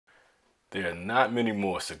There are not many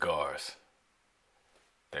more cigars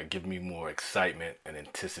that give me more excitement and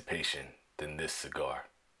anticipation than this cigar.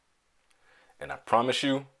 And I promise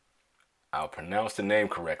you, I'll pronounce the name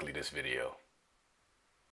correctly this video.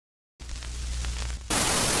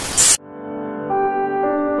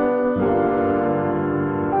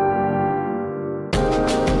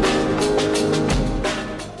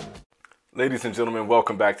 Ladies and gentlemen,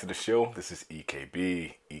 welcome back to the show. This is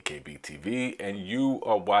EKB TV, and you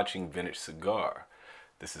are watching Vintage Cigar.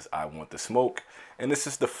 This is I Want the Smoke, and this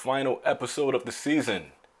is the final episode of the season,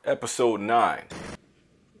 episode 9.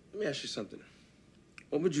 Let me ask you something.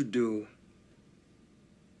 What would you do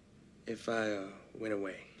if I went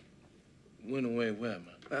away? Went away where,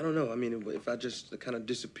 man? I don't know. I mean, if I just kind of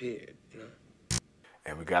disappeared, you know?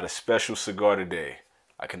 And we got a special cigar today.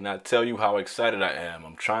 I cannot tell you how excited I am.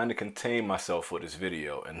 I'm trying to contain myself for this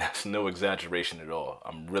video, and that's no exaggeration at all.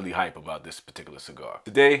 I'm really hype about this particular cigar.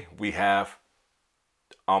 Today, we have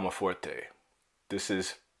Alma Fuerte. This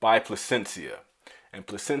is by Plasencia. And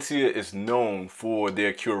Plasencia is known for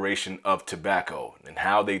their curation of tobacco and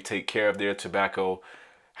how they take care of their tobacco,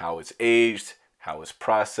 how it's aged, how it's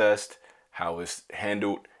processed, how it's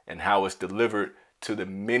handled, and how it's delivered to the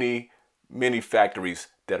many factories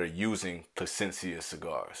that are using Plasencia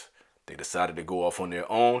cigars. They decided to go off on their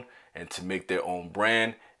own and to make their own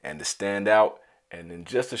brand and to stand out. And in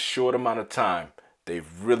just a short amount of time, they've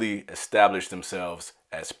really established themselves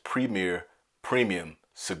as premium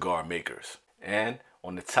cigar makers. And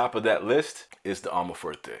on the top of that list is the Alma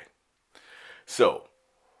Fuerte. So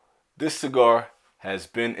this cigar has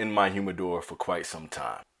been in my humidor for quite some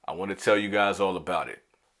time. I want to tell you guys all about it.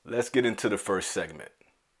 Let's get into the first segment.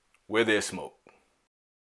 Where there's smoke.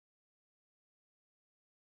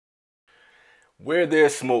 Where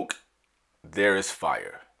there's smoke, there is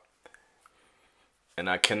fire. And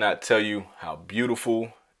I cannot tell you how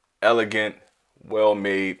beautiful, elegant,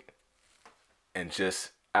 well-made, and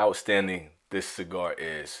just outstanding this cigar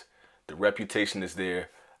is. The reputation is there.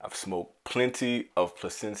 I've smoked plenty of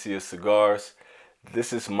Plasencia cigars.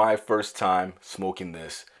 This is my first time smoking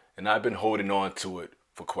this, and I've been holding on to it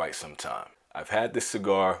for quite some time. I've had this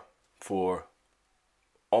cigar for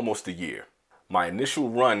almost a year. My initial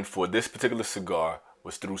run for this particular cigar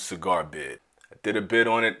was through Cigar Bid. I did a bid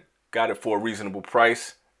on it, got it for a reasonable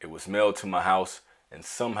price. It was mailed to my house, and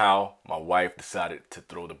somehow my wife decided to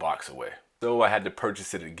throw the box away. So I had to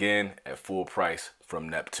purchase it again at full price from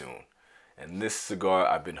Neptune. And this cigar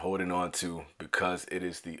I've been holding on to because it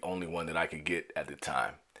is the only one that I could get at the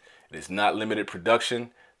time. It is not limited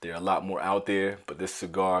production. There are a lot more out there, but this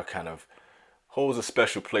cigar kind of holds a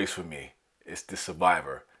special place for me. It's the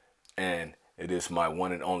Survivor, and it is my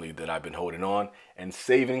one and only that I've been holding on and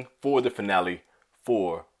saving for the finale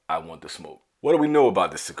for I Want the Smoke. What do we know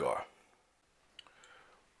about this cigar?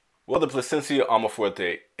 Well, the Plasencia Alma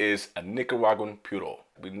Fuerte is a Nicaraguan puro.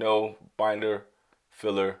 We know binder,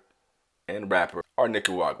 filler, and wrapper are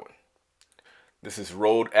Nicaraguan. This is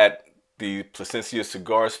rolled at the Plasencia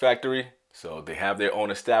Cigars factory, so they have their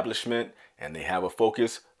own establishment and they have a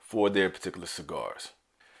focus for their particular cigars.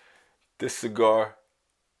 This cigar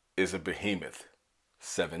is a behemoth.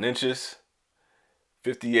 7 inches,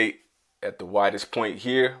 58 at the widest point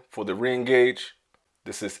here for the ring gauge.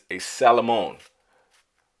 This is a Salomon.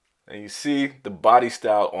 And you see the body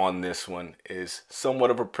style on this one is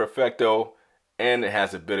somewhat of a perfecto, and it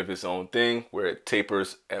has a bit of its own thing where it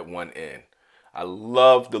tapers at one end. I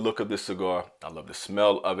love the look of this cigar. I love the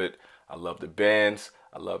smell of it. I love the bands.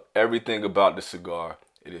 I love everything about the cigar.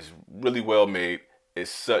 It is really well made. It's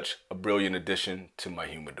such a brilliant addition to my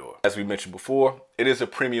humidor. As we mentioned before, it is a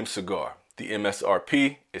premium cigar. The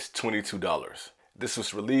MSRP is $22. This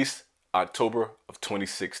was released October of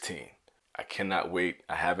 2016. I cannot wait.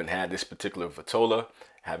 I haven't had this particular Vitola,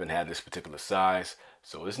 haven't had this particular size,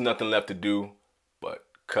 so there's nothing left to do but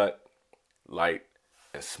cut, light,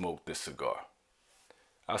 and smoke this cigar.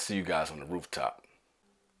 I'll see you guys on the rooftop.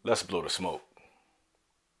 Let's blow the smoke.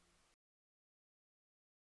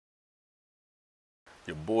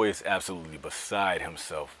 Your boy is absolutely beside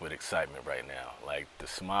himself with excitement right now. Like, the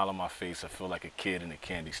smile on my face, I feel like a kid in a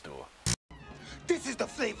candy store. This is the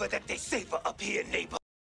flavor that they savor up here, neighbor.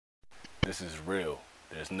 This is real.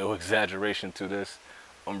 There's no exaggeration to this.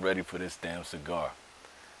 I'm ready for this damn cigar.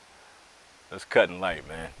 Let's cut and light,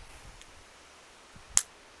 man.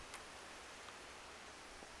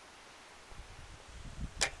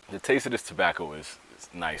 The taste of this tobacco is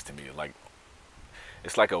nice to me. Like,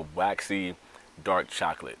 it's like a waxy dark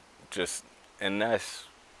chocolate, and that's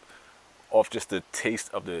off just the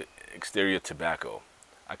taste of the exterior tobacco.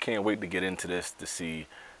 I can't wait to get into this to see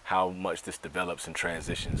how much this develops and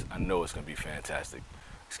transitions. I know it's gonna be fantastic.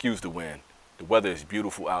 excuse the wind. The weather is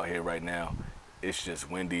beautiful out here right now. It's just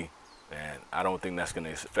windy, and I don't think that's going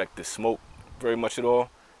to affect the smoke very much at all.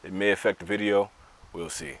 It may affect the video, we'll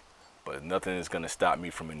see. But nothing is going to stop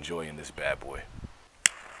me from enjoying this bad boy.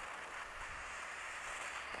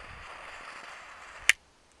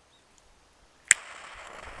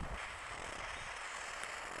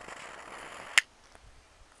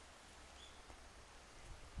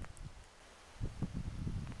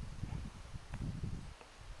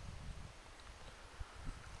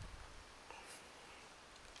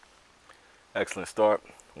 Excellent start,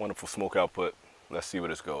 wonderful smoke output. Let's see where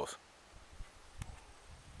this goes.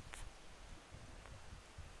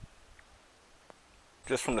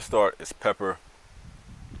 Just from the start, it's pepper,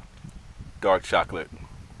 dark chocolate,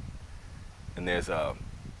 and there's a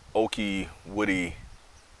oaky, woody,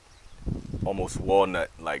 almost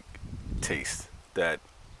walnut-like taste that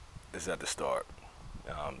is at the start.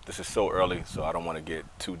 This is so early, so I don't want to get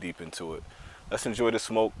too deep into it. Let's enjoy the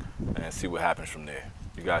smoke and see what happens from there.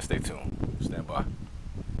 You guys stay tuned. Stand by.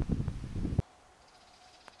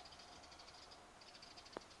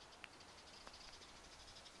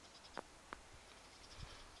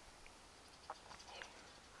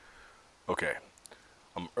 Okay,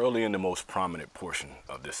 I'm early in the most prominent portion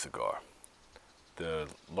of this cigar. The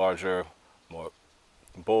larger, more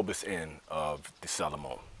bulbous end of the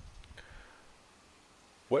Salomon.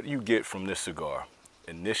 What you get from this cigar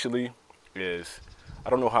initially is, I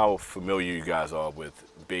don't know how familiar you guys are with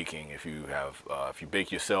baking, if you bake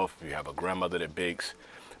yourself, if you have a grandmother that bakes,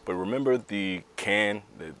 but remember the can,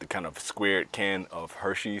 the kind of squared can of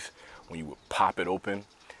Hershey's, when you would pop it open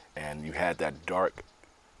and you had that dark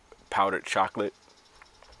powdered chocolate?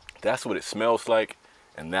 That's what it smells like,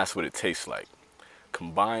 and that's what it tastes like.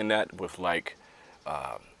 Combine that with like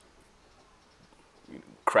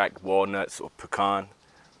cracked walnuts or pecan,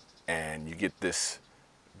 and you get this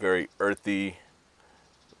very earthy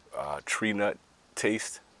tree nut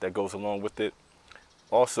taste that goes along with it.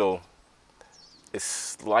 Also, it's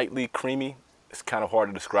slightly creamy. It's kind of hard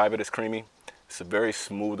to describe it as creamy. It's a very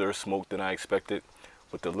smoother smoke than I expected,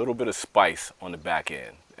 with a little bit of spice on the back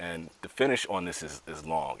end. And the finish on this is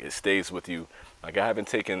long. It stays with you. Like, I haven't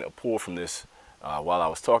taken a pull from this while I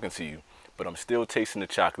was talking to you, but I'm still tasting the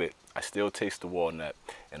chocolate. I still taste the walnut,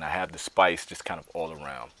 and I have the spice just kind of all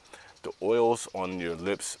around. The oils on your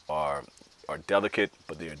lips are delicate,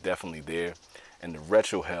 but they are definitely there. And the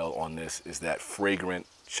retrohale on this is that fragrant,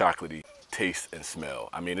 chocolatey taste and smell.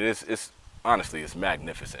 I mean, it's honestly, it's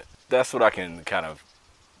magnificent. That's what I can kind of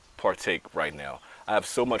partake right now. I have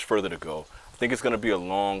so much further to go. I think it's going to be a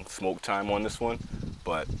long smoke time on this one,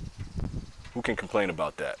 but who can complain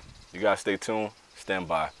about that? You guys stay tuned, stand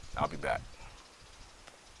by, I'll be back.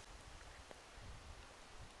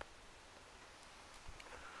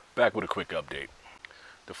 Back with a quick update.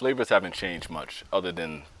 The flavors haven't changed much, other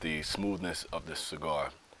than the smoothness of this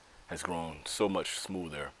cigar has grown so much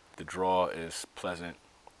smoother. The draw is pleasant.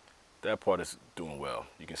 That part is doing well.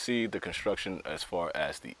 You can see the construction as far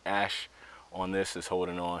as the ash on this is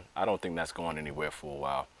holding on. I don't think that's going anywhere for a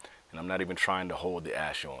while, and I'm not even trying to hold the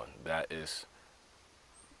ash on. That is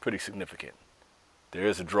pretty significant. There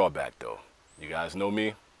is a drawback though. You guys know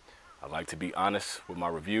me. I like to be honest with my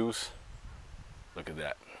reviews. Look at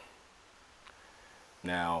that.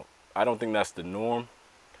 Now, I don't think that's the norm.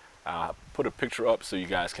 I'll put a picture up so you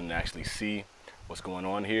guys can actually see what's going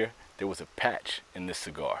on here. There was a patch in this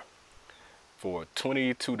cigar. For a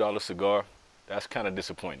 $22 cigar, that's kind of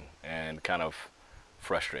disappointing and kind of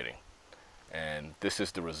frustrating. And this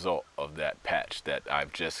is the result of that patch that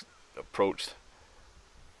I've just approached.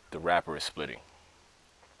 The wrapper is splitting.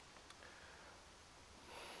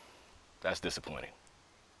 That's disappointing.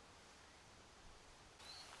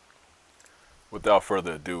 Without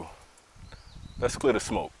further ado, let's clear the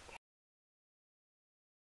smoke.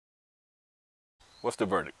 What's the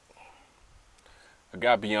verdict? I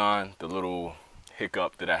got beyond the little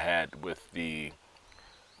hiccup that I had with the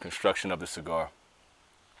construction of the cigar,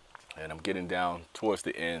 and I'm getting down towards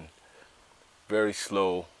the end. Very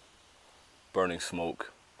slow burning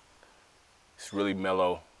smoke. It's really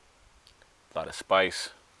mellow, a lot of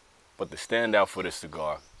spice, but the standout for this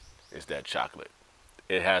cigar is that chocolate.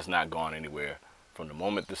 It has not gone anywhere from the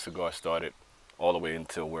moment the cigar started all the way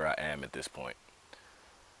until where I am at this point.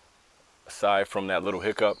 Aside from that little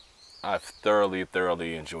hiccup, I've thoroughly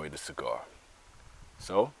enjoyed the cigar.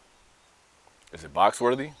 So, is it box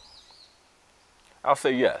worthy? I'll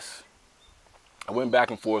say yes. I went back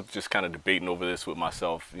and forth just kind of debating over this with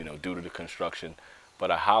myself, you know, due to the construction,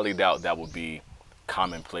 but I highly doubt that would be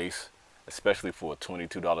commonplace, especially for a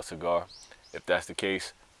 $22 cigar. If that's the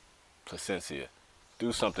case, Plasencia,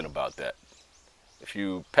 do something about that. If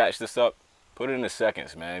you patch this up, put it in the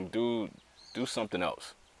seconds, man. Do something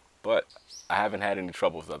else. But I haven't had any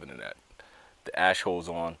troubles other than that. The ash holds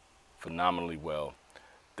on phenomenally well.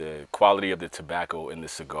 The quality of the tobacco in the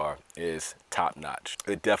cigar is top notch.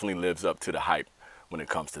 It definitely lives up to the hype when it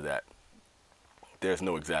comes to that. There's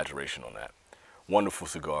no exaggeration on that. Wonderful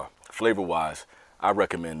cigar. Flavor wise, I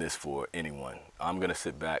recommend this for anyone. I'm gonna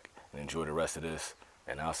sit back and enjoy the rest of this,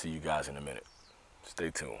 and I'll see you guys in a minute.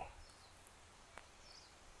 Stay tuned.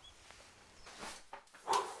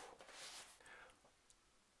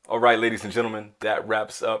 All right, ladies and gentlemen, that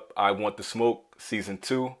wraps up I Want the Smoke Season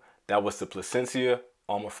 2. That was the Plasencia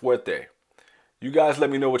Alma Fuerte. You guys let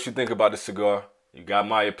me know what you think about this cigar. You got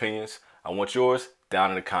my opinions. I want yours down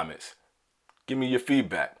in the comments. Give me your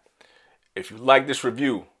feedback. If you like this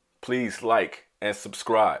review, please like and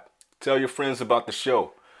subscribe. Tell your friends about the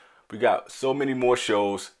show. We got so many more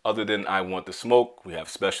shows other than I Want the Smoke. We have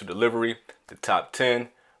special delivery, the top 10,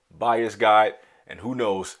 buyer's guide, and who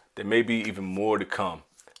knows, there may be even more to come.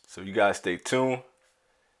 So you guys stay tuned.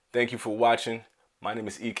 Thank you for watching. My name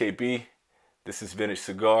is EKB. This is Vintage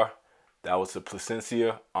Cigar. That was the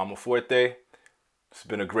Plasencia Alma Fuerte. It's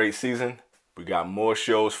been a great season. We got more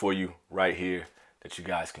shows for you right here that you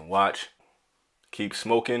guys can watch. Keep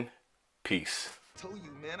smoking. Peace. Told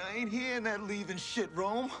you, man, I ain't hearing that leaving shit,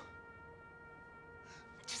 Rome.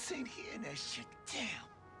 Just ain't hearing that shit. Damn.